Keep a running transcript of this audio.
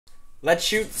Let's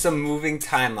shoot some moving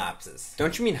time lapses.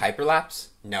 Don't you mean hyperlapse?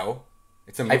 No.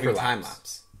 It's a moving time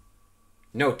lapse.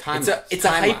 No, time lapse. It's a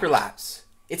hyperlapse.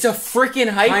 It's a freaking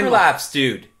hyperlapse,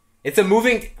 dude. It's a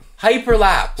moving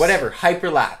hyperlapse. Whatever,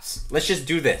 hyperlapse. Let's just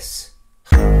do this.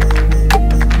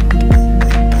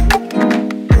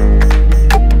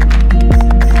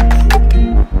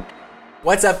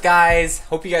 What's up, guys?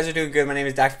 Hope you guys are doing good. My name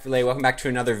is Dr. Filet. Welcome back to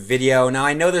another video. Now,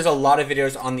 I know there's a lot of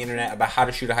videos on the internet about how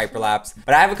to shoot a hyperlapse,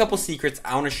 but I have a couple secrets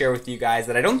I want to share with you guys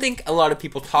that I don't think a lot of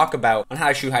people talk about on how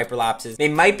to shoot hyperlapses. They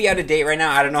might be out of date right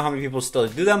now. I don't know how many people still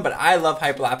do them, but I love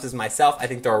hyperlapses myself. I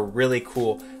think they're a really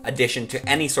cool addition to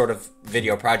any sort of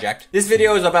video project. This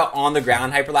video is about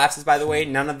on-the-ground hyperlapses, by the way,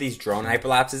 none of these drone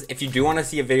hyperlapses. If you do want to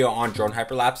see a video on drone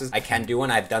hyperlapses, I can do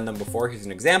one. I've done them before. Here's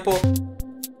an example.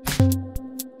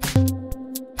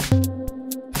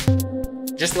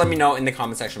 Just let me know in the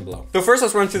comment section below. So first,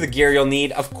 let's run through the gear you'll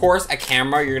need. Of course, a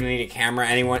camera. You're gonna need a camera.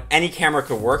 Any camera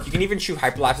could work. You can even shoot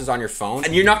hyperlapses on your phone,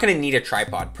 and you're not gonna need a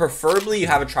tripod. Preferably, you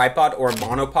have a tripod or a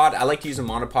monopod. I like to use a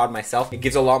monopod myself. It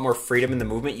gives a lot more freedom in the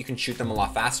movement. You can shoot them a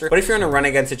lot faster. But if you're in a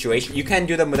run-and-gun situation, you can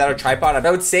do them without a tripod. What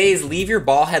I would say is leave your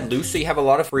ball head loose so you have a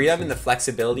lot of freedom and the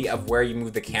flexibility of where you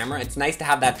move the camera. It's nice to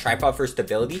have that tripod for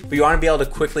stability, but you wanna be able to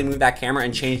quickly move that camera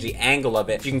and change the angle of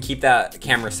it so you can keep that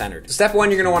camera centered. So step one,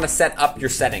 you're gonna wanna set up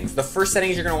your settings. The first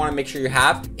settings you're going to want to make sure you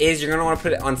have is you're going to want to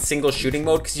put it on single shooting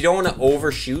mode because you don't want to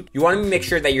overshoot. You want to make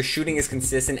sure that your shooting is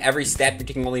consistent. Every step you're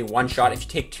taking only one shot. If you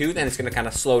take two, then it's going to kind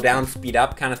of slow down, speed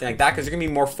up, kind of thing like that, because there's going to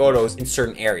be more photos in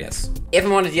certain areas. If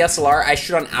I'm on a DSLR, I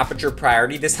shoot on aperture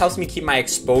priority. This helps me keep my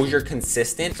exposure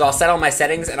consistent. So I'll set all my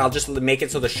settings and I'll just make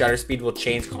it so the shutter speed will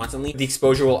change constantly. The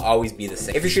exposure will always be the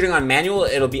same. If you're shooting on manual,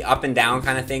 it'll be up and down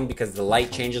kind of thing because the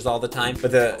light changes all the time,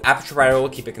 but the aperture priority will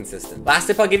keep it consistent. Last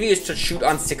tip I'll give you is to shoot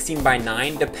on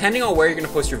 16:9. Depending on where you're going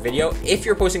to post your video, if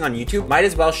you're posting on YouTube, might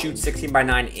as well shoot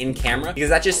 16:9 in camera because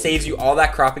that just saves you all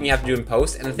that cropping you have to do in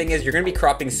post. And the thing is, you're going to be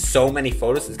cropping so many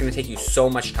photos, it's going to take you so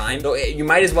much time. So you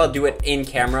might as well do it in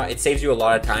camera. It saves you a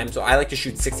lot of time. So I like to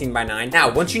shoot 16:9.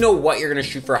 Now, once you know what you're going to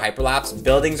shoot for a hyperlapse,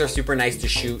 buildings are super nice to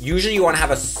shoot. Usually you want to have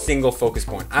a single focus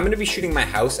point. I'm going to be shooting my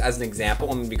house as an example.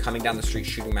 I'm going to be coming down the street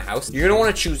shooting my house. You're going to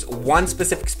want to choose one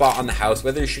specific spot on the house,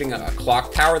 whether you're shooting a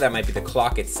clock tower, that might be the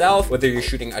clock itself, whether you're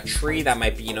shooting a tree, that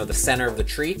might be, you know, the center of the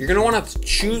tree. You're gonna want to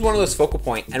choose one of those focal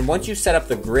points, and once you set up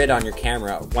the grid on your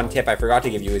camera, one tip I forgot to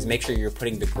give you is make sure you're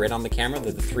putting the grid on the camera,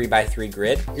 the 3x3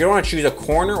 grid. You're gonna want to choose a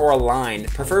corner or a line,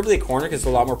 preferably a corner because it's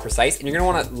a lot more precise, and you're gonna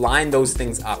want to line those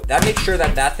things up. That makes sure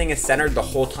that that thing is centered the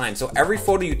whole time. So every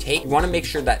photo you take, you want to make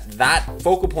sure that that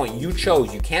focal point you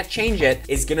chose, you can't change it,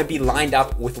 is gonna be lined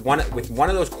up with one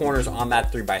of those corners on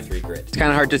that 3x3 grid. It's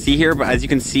kind of hard to see here, but as you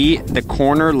can see, the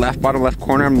corner, bottom left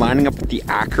corner, I'm lining up with the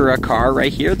Acura car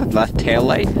right here, the left tail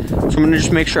light. So I'm gonna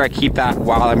just make sure I keep that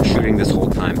while I'm shooting this whole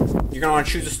time. You're gonna wanna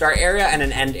choose a start area and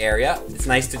an end area. It's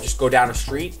nice to just go down a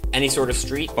street, any sort of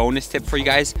street. Bonus tip for you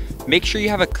guys, make sure you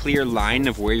have a clear line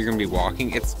of where you're gonna be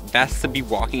walking. It's best to be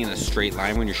walking in a straight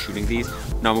line when you're shooting these,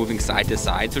 not moving side to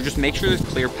side. So just make sure there's a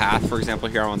clear path. For example,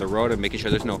 here I'm on the road, and making sure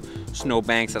there's no snow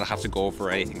banks that I have to go over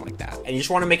or anything like that. And you just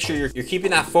wanna make sure you're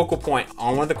keeping that focal point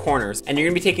on one of the corners, and you're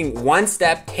gonna be taking one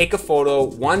step, take a photo,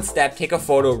 one step, take a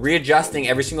photo, readjusting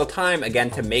every single time, again,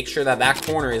 to make sure that that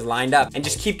corner is lined up, and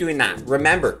just keep doing that.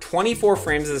 Remember, 24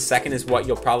 frames a second is what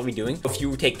you'll probably be doing. If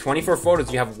you take 24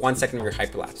 photos, you have 1 second of your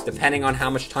hyperlapse. Depending on how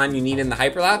much time you need in the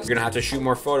hyperlapse, you're gonna have to shoot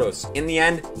more photos. In the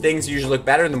end, things usually look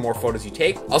better the more photos you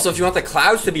take. Also, if you want the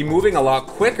clouds to be moving a lot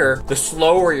quicker, the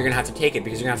slower you're gonna have to take it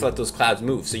because you're gonna have to let those clouds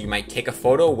move. So you might take a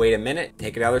photo, wait a minute,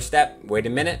 take another step, wait a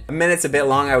minute. A minute's a bit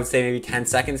long, I would say maybe 10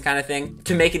 seconds kind of thing.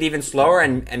 To make it even slower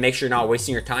and make sure you're not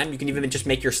wasting your time, you can even just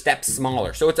make your steps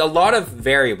smaller. So it's a lot of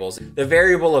variables. The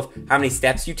variable of how many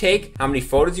steps you take, how many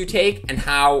photos you take, and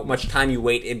how much time you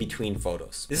wait in between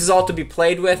photos. This is all to be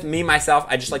played with. Me, myself,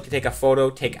 I just like to take a photo,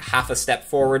 take half a step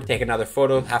forward, take another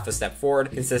photo, half a step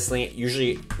forward. Consistently, it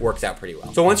usually works out pretty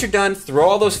well. So once you're done, throw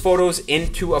all those photos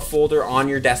into a folder on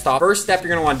your desktop. First step you're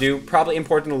gonna wanna do, probably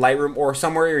import in Lightroom or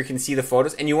somewhere where you can see the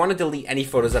photos, and you wanna delete any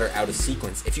photos that are out of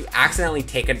sequence. If you accidentally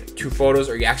take two photos,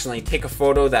 or you accidentally take a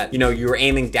photo that, you know, you were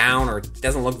aiming down or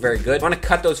doesn't look very good, you wanna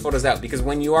cut those photos out, because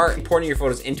when you are importing your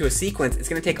photos into a sequence, it's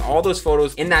gonna take all those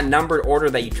photos in that numbered order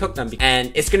that you took them,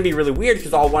 and it's gonna be really weird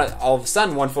because all of a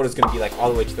sudden one photo is gonna be like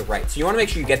all the way to the right. So you wanna make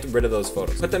sure you get rid of those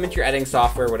photos. Put them into your editing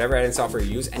software, whatever editing software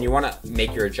you use, and you wanna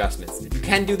make your adjustments. You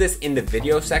can do this in the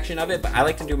video section of it, but I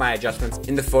like to do my adjustments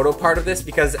in the photo part of this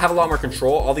because I have a lot more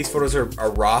control. All these photos are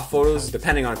raw photos,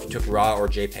 depending on if you took raw or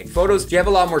JPEG photos. You have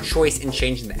a lot more choice in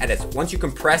changing the edits. Once you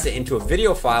compress it into a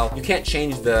video file, you can't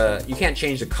change the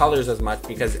the colors as much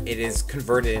because it is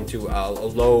converted into a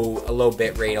low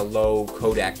bit rate, a low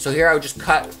codec. So here I would just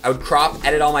crop,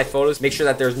 edit all my photos, make sure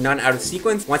that there's none out of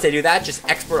sequence. Once I do that, just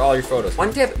export all your photos.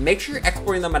 One tip, make sure you're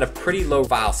exporting them at a pretty low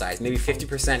file size, maybe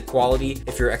 50% quality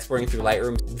if you're exporting through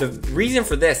Lightroom. The reason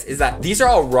for this is that these are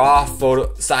all raw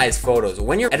size photos.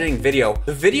 When you're editing video,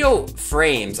 the video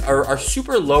frames are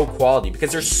super low quality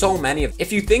because there's so many of them.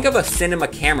 If you think of a cinema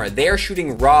camera, they are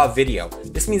shooting raw video.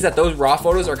 This means that those raw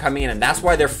photos are coming in, and that's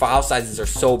why their file sizes are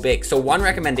so big. So one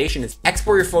recommendation is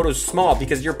export your photos small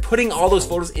because you're putting all those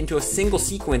photos into a single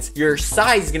sequence. Your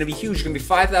size is gonna be huge. It's gonna be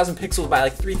 5,000 pixels by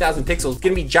like 3,000 pixels. It's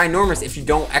gonna be ginormous if you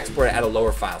don't export it at a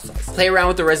lower file size. Play around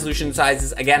with the resolution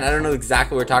sizes. Again, I don't know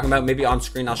exactly what we're talking about. Maybe on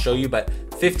screen I'll show you, but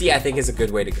 50 I think is a good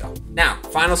way to go. Now,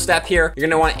 final step here, you're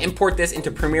gonna wanna import this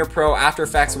into Premiere Pro, After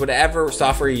Effects, whatever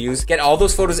software you use. Get all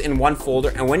those photos in one folder,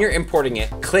 and when you're importing it,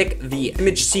 click the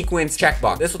image sequence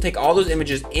checkbox. This will take all those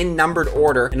images in numbered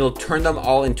order and it'll turn them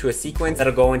all into a sequence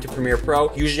that'll go into Premiere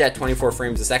Pro, usually at 24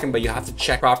 frames a second, but you have to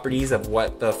check properties of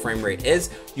what the frame rate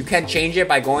is. You can change it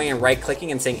by going and right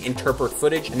clicking and saying interpret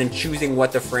footage and then choosing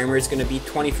what the frame rate is gonna be.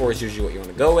 24 is usually what you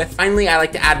wanna go with. Finally, I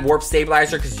like to add warp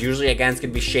stabilizer because usually, again, it's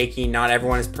gonna be shaky. Not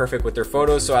everyone is perfect with their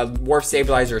photos, so a warp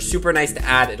stabilizer is super nice to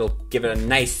add. It'll give it a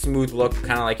nice smooth look,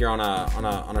 kind of like you're on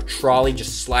a trolley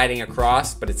just sliding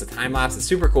across, but it's a time lapse. It's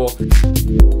super cool.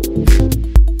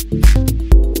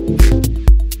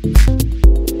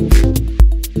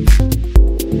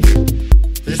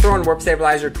 Throw in warp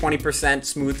stabilizer, 20%,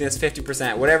 smoothness,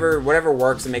 50%, whatever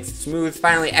works and makes it smooth.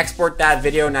 Finally, export that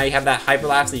video. Now you have that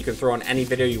hyperlapse that you can throw in any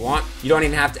video you want. You don't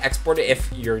even have to export it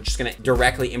if you're just gonna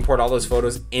directly import all those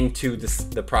photos into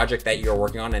the project that you're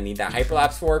working on and need that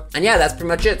hyperlapse for. And yeah, that's pretty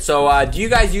much it. So do you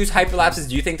guys use hyperlapses?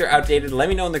 Do you think they're outdated? Let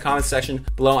me know in the comments section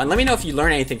below, and let me know if you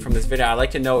learned anything from this video. I'd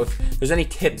like to know if there's any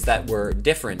tips that were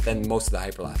different than most of the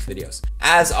hyperlapse videos.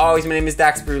 As always, my name is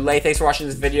Dax Brule. Thanks for watching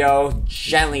this video.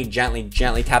 Gently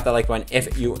tap that like button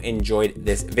if you enjoyed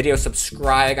this video.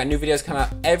 Subscribe. I got new videos coming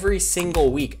out every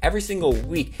single week.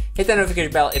 Hit that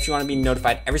notification bell if you want to be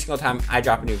notified every single time I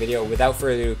drop a new video. Without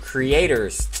further ado,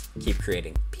 creators, keep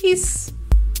creating. Peace.